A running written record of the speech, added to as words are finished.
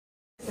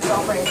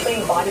offering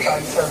free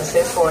bodyguard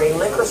services for a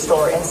liquor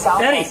store in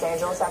South Los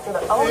Angeles after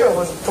the owner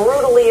was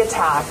brutally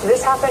attacked.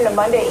 This happened a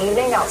Monday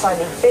evening outside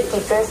the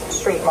 55th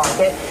Street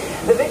Market.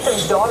 The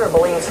victim's daughter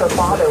believes her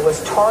father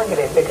was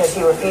targeted because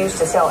he refused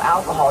to sell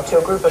alcohol to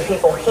a group of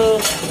people he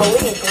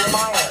believed were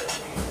minors.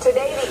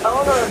 Today, the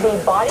owner of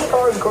the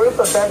Bodyguard group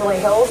of Beverly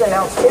Hills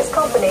announced his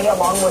company,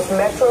 along with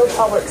Metro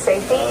Public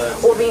Safety,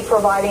 will be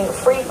providing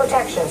free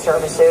protection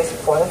services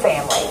for the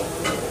family.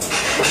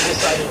 We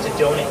decided to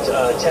donate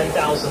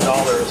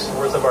 $10,000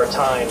 worth of our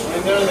time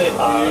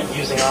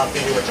using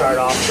off-duty retired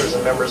officers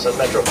and members of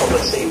Metro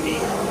Public Safety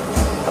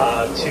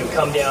to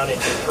come down and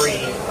do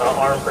free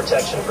arm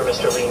protection for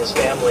Mr. Lee and his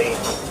family.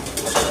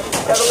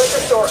 Now, the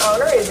liquor store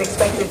owner is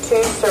expected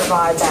to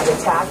survive that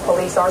attack.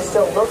 Police are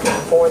still looking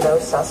for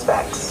those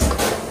suspects.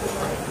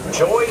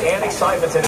 Joy and excitement today.